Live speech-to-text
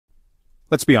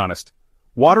Let's be honest.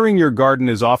 Watering your garden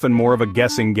is often more of a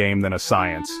guessing game than a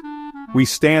science. We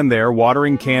stand there,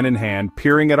 watering can in hand,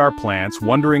 peering at our plants,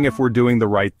 wondering if we're doing the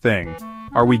right thing.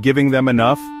 Are we giving them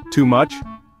enough? Too much?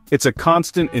 It's a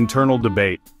constant internal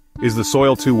debate. Is the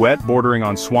soil too wet, bordering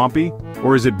on swampy?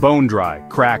 Or is it bone dry,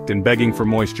 cracked, and begging for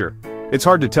moisture? It's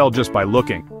hard to tell just by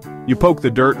looking. You poke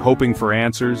the dirt hoping for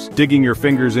answers, digging your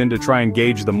fingers in to try and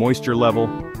gauge the moisture level.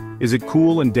 Is it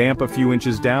cool and damp a few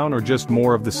inches down, or just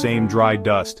more of the same dry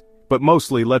dust? But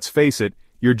mostly, let's face it,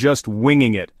 you're just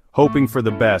winging it, hoping for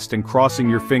the best and crossing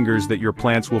your fingers that your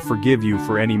plants will forgive you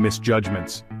for any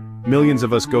misjudgments. Millions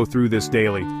of us go through this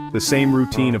daily, the same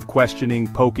routine of questioning,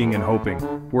 poking, and hoping.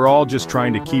 We're all just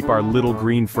trying to keep our little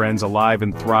green friends alive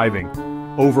and thriving.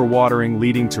 Overwatering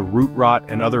leading to root rot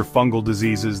and other fungal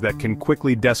diseases that can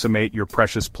quickly decimate your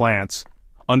precious plants.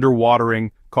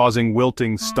 Underwatering, causing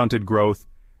wilting, stunted growth,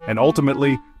 and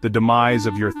ultimately, the demise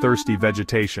of your thirsty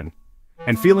vegetation.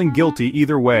 And feeling guilty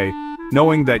either way,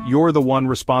 knowing that you're the one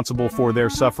responsible for their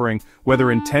suffering,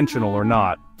 whether intentional or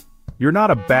not. You're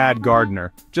not a bad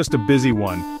gardener, just a busy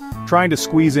one, trying to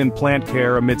squeeze in plant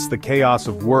care amidst the chaos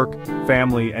of work,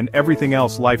 family, and everything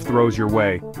else life throws your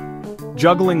way.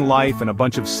 Juggling life and a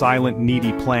bunch of silent,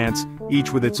 needy plants,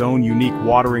 each with its own unique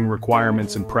watering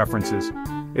requirements and preferences.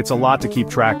 It's a lot to keep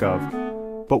track of.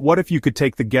 But what if you could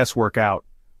take the guesswork out?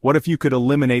 What if you could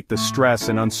eliminate the stress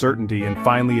and uncertainty and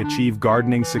finally achieve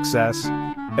gardening success?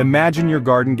 Imagine your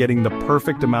garden getting the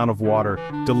perfect amount of water,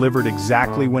 delivered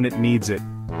exactly when it needs it,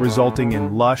 resulting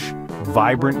in lush,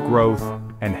 vibrant growth,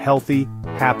 and healthy,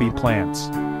 happy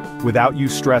plants. Without you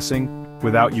stressing,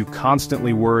 without you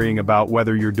constantly worrying about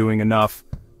whether you're doing enough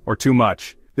or too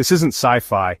much. This isn't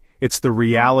sci-fi, it's the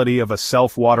reality of a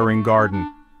self-watering garden.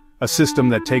 A system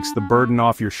that takes the burden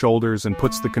off your shoulders and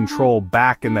puts the control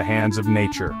back in the hands of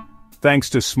nature. Thanks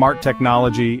to smart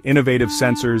technology, innovative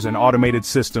sensors, and automated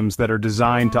systems that are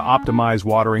designed to optimize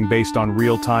watering based on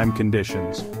real-time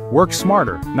conditions. Work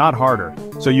smarter, not harder,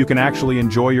 so you can actually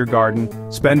enjoy your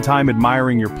garden, spend time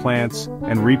admiring your plants,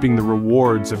 and reaping the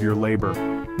rewards of your labor.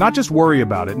 Not just worry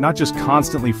about it, not just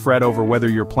constantly fret over whether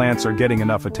your plants are getting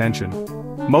enough attention.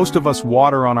 Most of us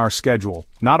water on our schedule,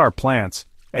 not our plants,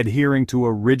 adhering to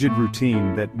a rigid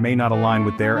routine that may not align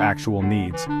with their actual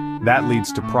needs. That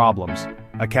leads to problems,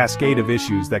 a cascade of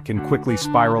issues that can quickly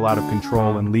spiral out of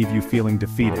control and leave you feeling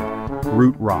defeated.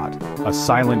 Root rot, a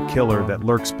silent killer that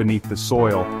lurks beneath the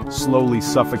soil, slowly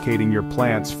suffocating your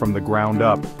plants from the ground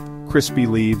up. Crispy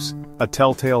leaves, a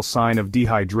telltale sign of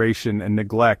dehydration and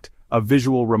neglect, a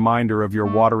visual reminder of your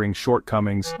watering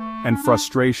shortcomings, and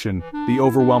frustration, the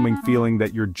overwhelming feeling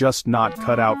that you're just not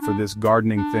cut out for this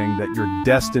gardening thing, that you're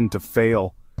destined to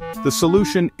fail. The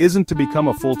solution isn't to become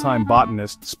a full-time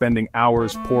botanist, spending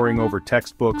hours poring over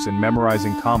textbooks and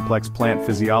memorizing complex plant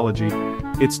physiology.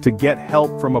 It's to get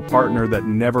help from a partner that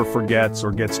never forgets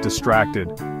or gets distracted,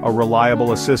 a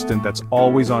reliable assistant that's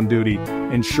always on duty,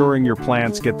 ensuring your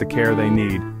plants get the care they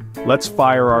need. Let's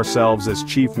fire ourselves as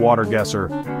chief water guesser,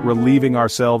 relieving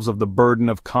ourselves of the burden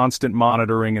of constant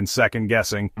monitoring and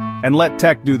second-guessing, and let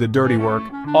tech do the dirty work,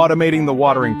 automating the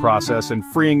watering process and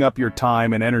freeing up your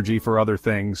time and energy for other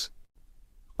things.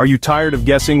 Are you tired of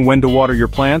guessing when to water your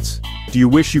plants? Do you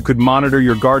wish you could monitor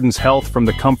your garden's health from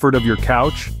the comfort of your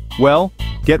couch? Well,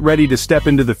 get ready to step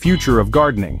into the future of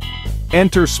gardening.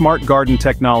 Enter smart garden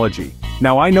technology.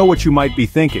 Now I know what you might be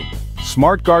thinking.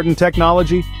 Smart garden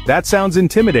technology? That sounds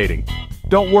intimidating.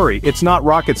 Don't worry, it's not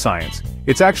rocket science.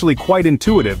 It's actually quite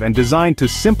intuitive and designed to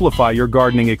simplify your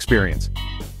gardening experience.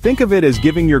 Think of it as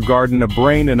giving your garden a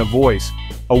brain and a voice,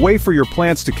 a way for your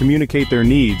plants to communicate their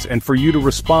needs and for you to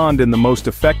respond in the most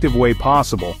effective way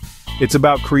possible. It's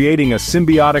about creating a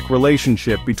symbiotic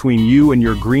relationship between you and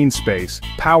your green space,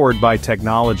 powered by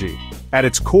technology. At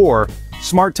its core,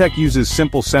 Smart Tech uses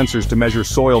simple sensors to measure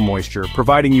soil moisture,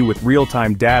 providing you with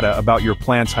real-time data about your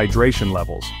plant's hydration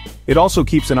levels. It also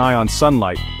keeps an eye on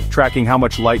sunlight, tracking how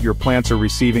much light your plants are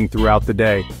receiving throughout the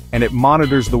day, and it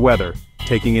monitors the weather,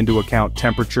 taking into account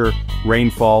temperature,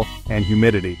 rainfall, and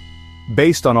humidity.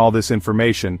 Based on all this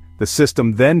information, the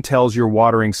system then tells your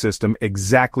watering system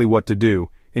exactly what to do,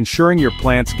 ensuring your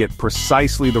plants get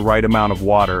precisely the right amount of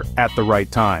water at the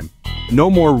right time. No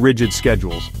more rigid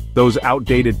schedules, those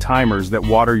outdated timers that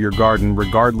water your garden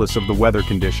regardless of the weather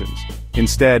conditions.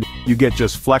 Instead, you get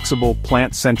just flexible,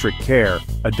 plant-centric care,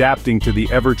 adapting to the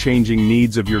ever-changing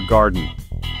needs of your garden.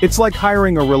 It's like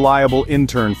hiring a reliable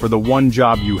intern for the one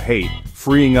job you hate,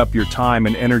 freeing up your time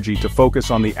and energy to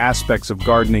focus on the aspects of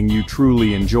gardening you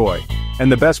truly enjoy.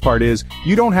 And the best part is,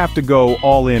 you don't have to go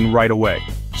all in right away.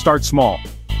 Start small.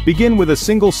 Begin with a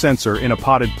single sensor in a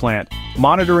potted plant,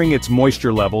 monitoring its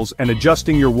moisture levels and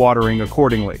adjusting your watering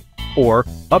accordingly. Or,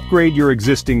 upgrade your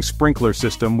existing sprinkler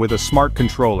system with a smart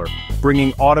controller,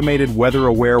 bringing automated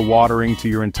weather-aware watering to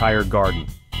your entire garden.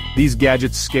 These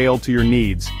gadgets scale to your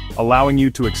needs, allowing you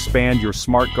to expand your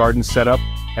smart garden setup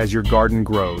as your garden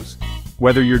grows.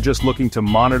 Whether you're just looking to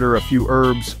monitor a few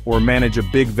herbs or manage a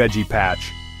big veggie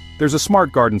patch, there's a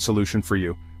smart garden solution for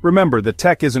you. Remember, the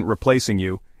tech isn't replacing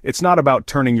you. It's not about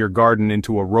turning your garden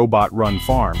into a robot-run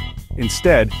farm.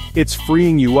 Instead, it's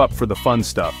freeing you up for the fun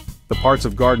stuff, the parts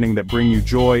of gardening that bring you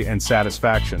joy and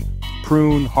satisfaction.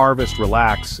 Prune, harvest,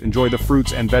 relax, enjoy the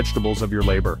fruits and vegetables of your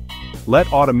labor.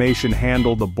 Let automation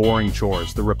handle the boring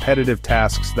chores, the repetitive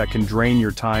tasks that can drain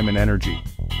your time and energy.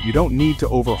 You don't need to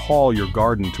overhaul your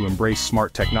garden to embrace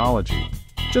smart technology.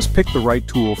 Just pick the right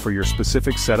tool for your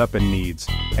specific setup and needs,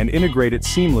 and integrate it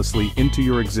seamlessly into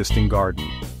your existing garden.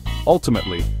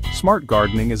 Ultimately, smart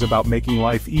gardening is about making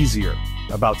life easier,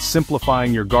 about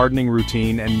simplifying your gardening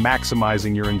routine and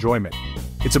maximizing your enjoyment.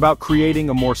 It's about creating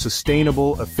a more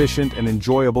sustainable, efficient, and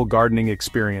enjoyable gardening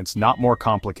experience, not more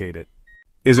complicated.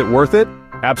 Is it worth it?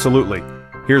 Absolutely.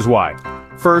 Here's why.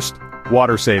 First,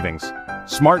 water savings.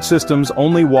 Smart systems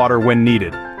only water when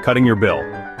needed, cutting your bill,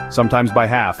 sometimes by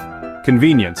half.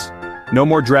 Convenience. No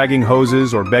more dragging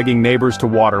hoses or begging neighbors to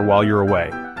water while you're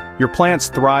away. Your plants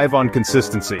thrive on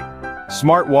consistency.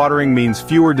 Smart watering means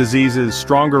fewer diseases,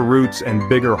 stronger roots, and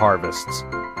bigger harvests.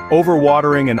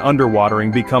 Overwatering and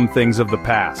underwatering become things of the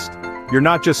past. You're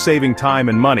not just saving time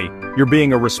and money, you're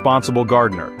being a responsible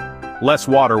gardener. Less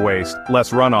water waste,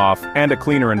 less runoff, and a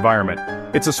cleaner environment.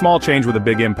 It's a small change with a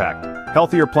big impact.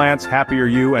 Healthier plants, happier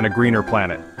you, and a greener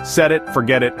planet. Set it,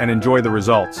 forget it, and enjoy the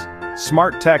results.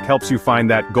 Smart tech helps you find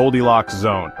that Goldilocks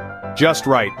zone. Just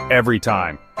right, every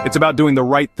time. It's about doing the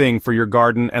right thing for your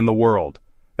garden and the world.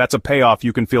 That's a payoff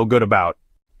you can feel good about.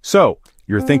 So,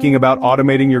 you're thinking about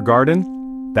automating your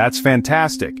garden? That's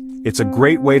fantastic. It's a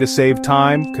great way to save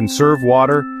time, conserve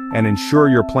water, and ensure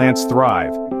your plants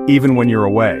thrive, even when you're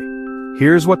away.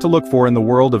 Here's what to look for in the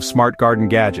world of smart garden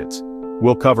gadgets.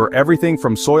 We'll cover everything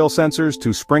from soil sensors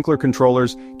to sprinkler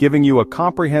controllers, giving you a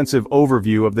comprehensive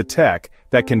overview of the tech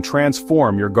that can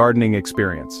transform your gardening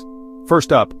experience.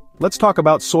 First up, let's talk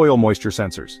about soil moisture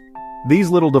sensors. These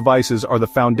little devices are the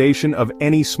foundation of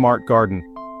any smart garden.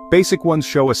 Basic ones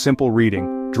show a simple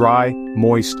reading: dry,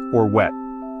 moist, or wet.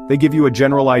 They give you a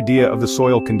general idea of the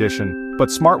soil condition,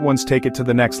 but smart ones take it to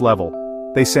the next level.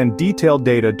 They send detailed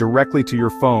data directly to your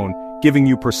phone, giving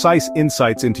you precise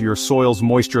insights into your soil's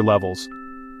moisture levels.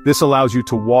 This allows you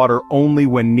to water only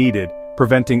when needed,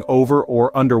 preventing over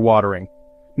or underwatering.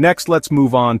 Next, let's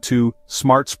move on to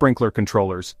smart sprinkler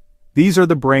controllers. These are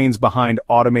the brains behind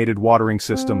automated watering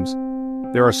systems.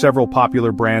 There are several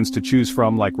popular brands to choose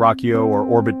from, like Rockio or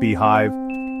Orbit Beehive.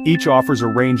 Each offers a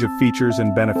range of features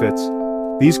and benefits.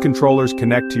 These controllers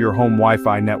connect to your home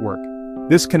Wi-Fi network.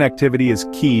 This connectivity is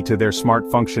key to their smart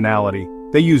functionality.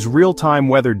 They use real-time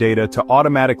weather data to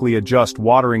automatically adjust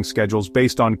watering schedules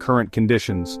based on current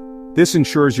conditions. This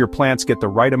ensures your plants get the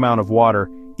right amount of water,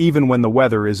 even when the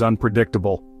weather is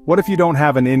unpredictable. What if you don't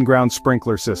have an in-ground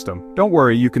sprinkler system? Don't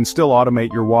worry, you can still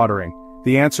automate your watering.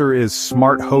 The answer is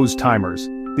smart hose timers.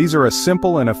 These are a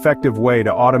simple and effective way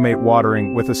to automate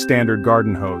watering with a standard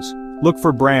garden hose. Look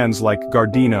for brands like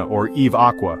Gardena or Eve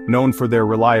Aqua, known for their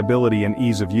reliability and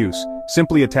ease of use.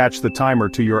 Simply attach the timer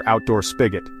to your outdoor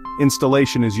spigot.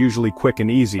 Installation is usually quick and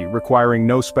easy, requiring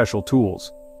no special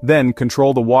tools. Then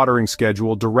control the watering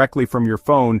schedule directly from your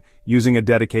phone using a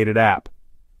dedicated app.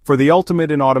 For the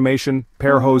ultimate in automation,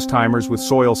 pair hose timers with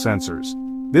soil sensors.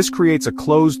 This creates a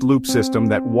closed-loop system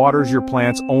that waters your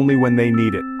plants only when they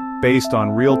need it, based on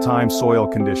real-time soil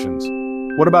conditions.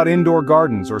 What about indoor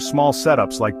gardens or small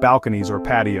setups like balconies or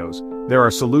patios? There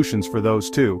are solutions for those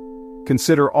too.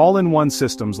 Consider all-in-one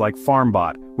systems like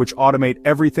FarmBot, which automate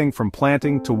everything from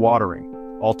planting to watering.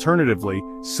 Alternatively,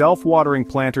 self-watering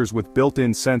planters with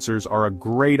built-in sensors are a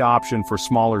great option for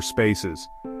smaller spaces.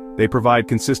 They provide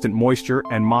consistent moisture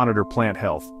and monitor plant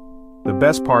health. The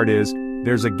best part is,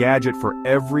 there's a gadget for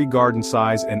every garden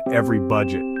size and every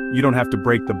budget. You don't have to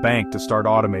break the bank to start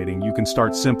automating. You can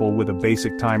start simple with a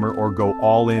basic timer or go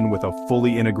all in with a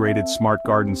fully integrated smart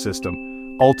garden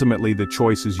system. Ultimately, the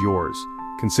choice is yours.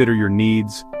 Consider your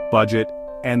needs, budget,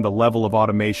 and the level of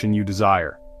automation you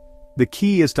desire. The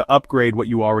key is to upgrade what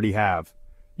you already have.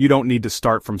 You don't need to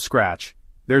start from scratch.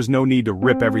 There's no need to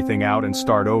rip everything out and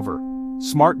start over.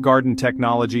 Smart garden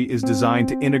technology is designed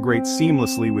to integrate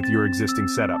seamlessly with your existing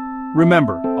setup.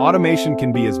 Remember, automation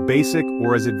can be as basic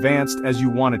or as advanced as you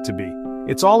want it to be.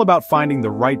 It's all about finding the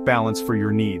right balance for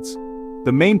your needs.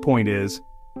 The main point is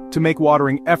to make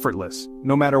watering effortless,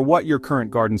 no matter what your current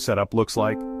garden setup looks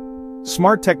like.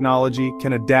 Smart technology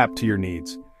can adapt to your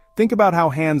needs. Think about how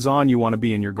hands-on you want to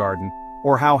be in your garden,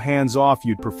 or how hands-off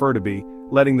you'd prefer to be,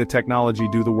 letting the technology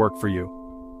do the work for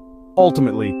you.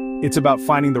 Ultimately, it's about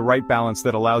finding the right balance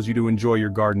that allows you to enjoy your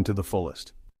garden to the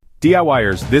fullest.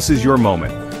 DIYers, this is your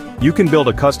moment. You can build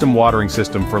a custom watering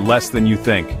system for less than you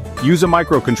think. Use a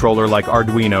microcontroller like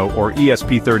Arduino or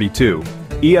ESP32.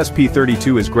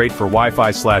 ESP32 is great for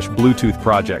Wi-Fi/Bluetooth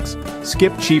projects.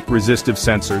 Skip cheap resistive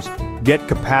sensors, get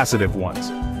capacitive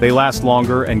ones. They last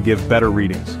longer and give better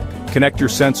readings. Connect your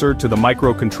sensor to the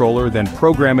microcontroller, then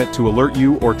program it to alert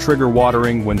you or trigger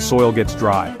watering when soil gets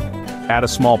dry. Add a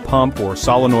small pump or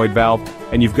solenoid valve,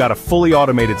 and you've got a fully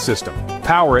automated system.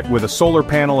 Power it with a solar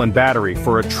panel and battery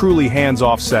for a truly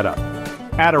hands-off setup.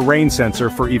 Add a rain sensor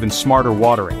for even smarter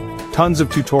watering. Tons of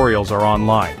tutorials are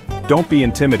online. Don't be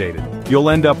intimidated.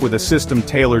 You'll end up with a system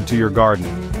tailored to your garden.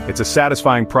 It's a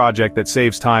satisfying project that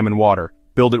saves time and water.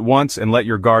 Build it once and let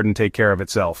your garden take care of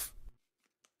itself.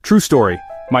 True story.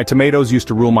 My tomatoes used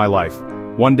to rule my life.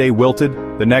 One day wilted,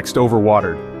 the next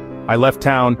overwatered. I left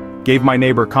town, gave my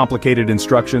neighbor complicated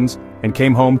instructions, and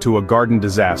came home to a garden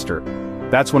disaster.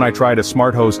 That's when I tried a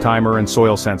smart hose timer and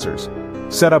soil sensors.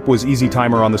 Setup was easy: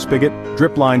 timer on the spigot,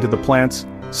 drip line to the plants,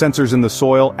 sensors in the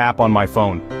soil, app on my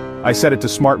phone. I set it to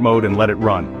smart mode and let it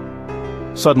run.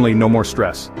 Suddenly, no more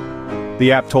stress.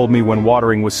 The app told me when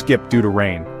watering was skipped due to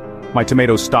rain. My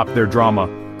tomatoes stopped their drama,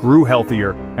 grew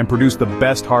healthier, and produced the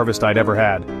best harvest I'd ever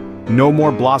had. No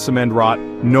more blossom end rot,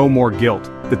 no more guilt.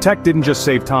 The tech didn't just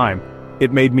save time,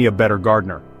 it made me a better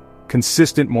gardener.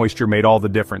 Consistent moisture made all the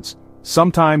difference.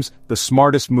 Sometimes, the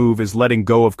smartest move is letting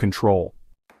go of control.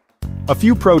 A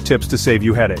few pro tips to save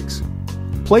you headaches.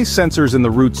 Place sensors in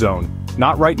the root zone,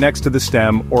 not right next to the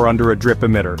stem or under a drip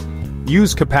emitter.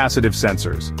 Use capacitive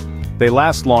sensors. They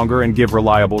last longer and give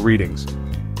reliable readings.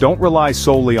 Don't rely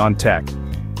solely on tech.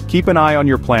 Keep an eye on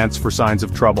your plants for signs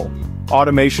of trouble.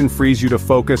 Automation frees you to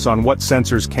focus on what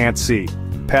sensors can't see: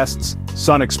 pests,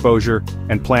 sun exposure,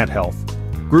 and plant health.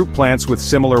 Group plants with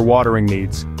similar watering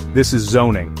needs. This is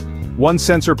zoning. One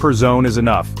sensor per zone is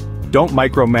enough. Don't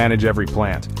micromanage every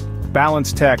plant.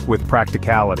 Balance tech with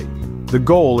practicality. The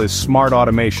goal is smart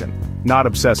automation, not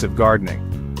obsessive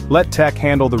gardening. Let tech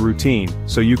handle the routine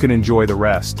so you can enjoy the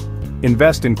rest.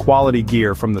 Invest in quality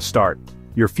gear from the start.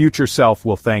 Your future self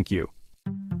will thank you.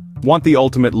 Want the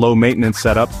ultimate low-maintenance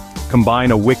setup?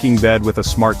 Combine a wicking bed with a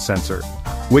smart sensor.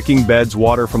 Wicking beds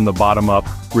water from the bottom up,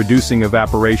 reducing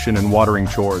evaporation and watering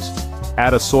chores.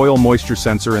 Add a soil moisture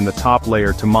sensor in the top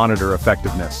layer to monitor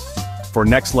effectiveness. For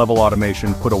next-level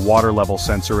automation, put a water level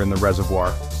sensor in the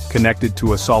reservoir, connected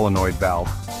to a solenoid valve.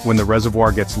 When the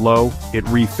reservoir gets low, it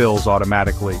refills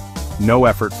automatically. No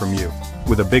effort from you.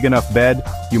 With a big enough bed,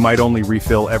 you might only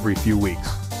refill every few weeks.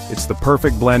 It's the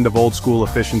perfect blend of old-school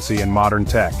efficiency and modern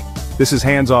tech. This is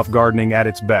hands-off gardening at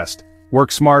its best.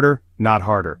 Work smarter, not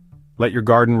harder. Let your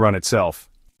garden run itself.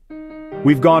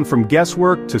 We've gone from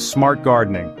guesswork to smart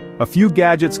gardening. A few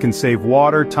gadgets can save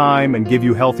water, time, and give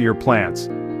you healthier plants.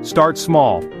 Start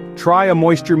small. Try a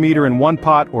moisture meter in one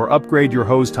pot or upgrade your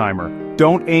hose timer.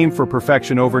 Don't aim for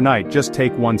perfection overnight, just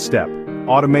take one step.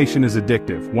 Automation is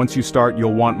addictive. Once you start,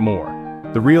 you'll want more.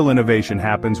 The real innovation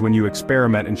happens when you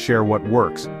experiment and share what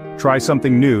works. Try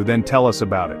something new, then tell us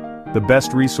about it. The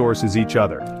best resource is each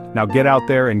other. Now get out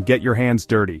there and get your hands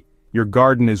dirty. Your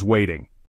garden is waiting.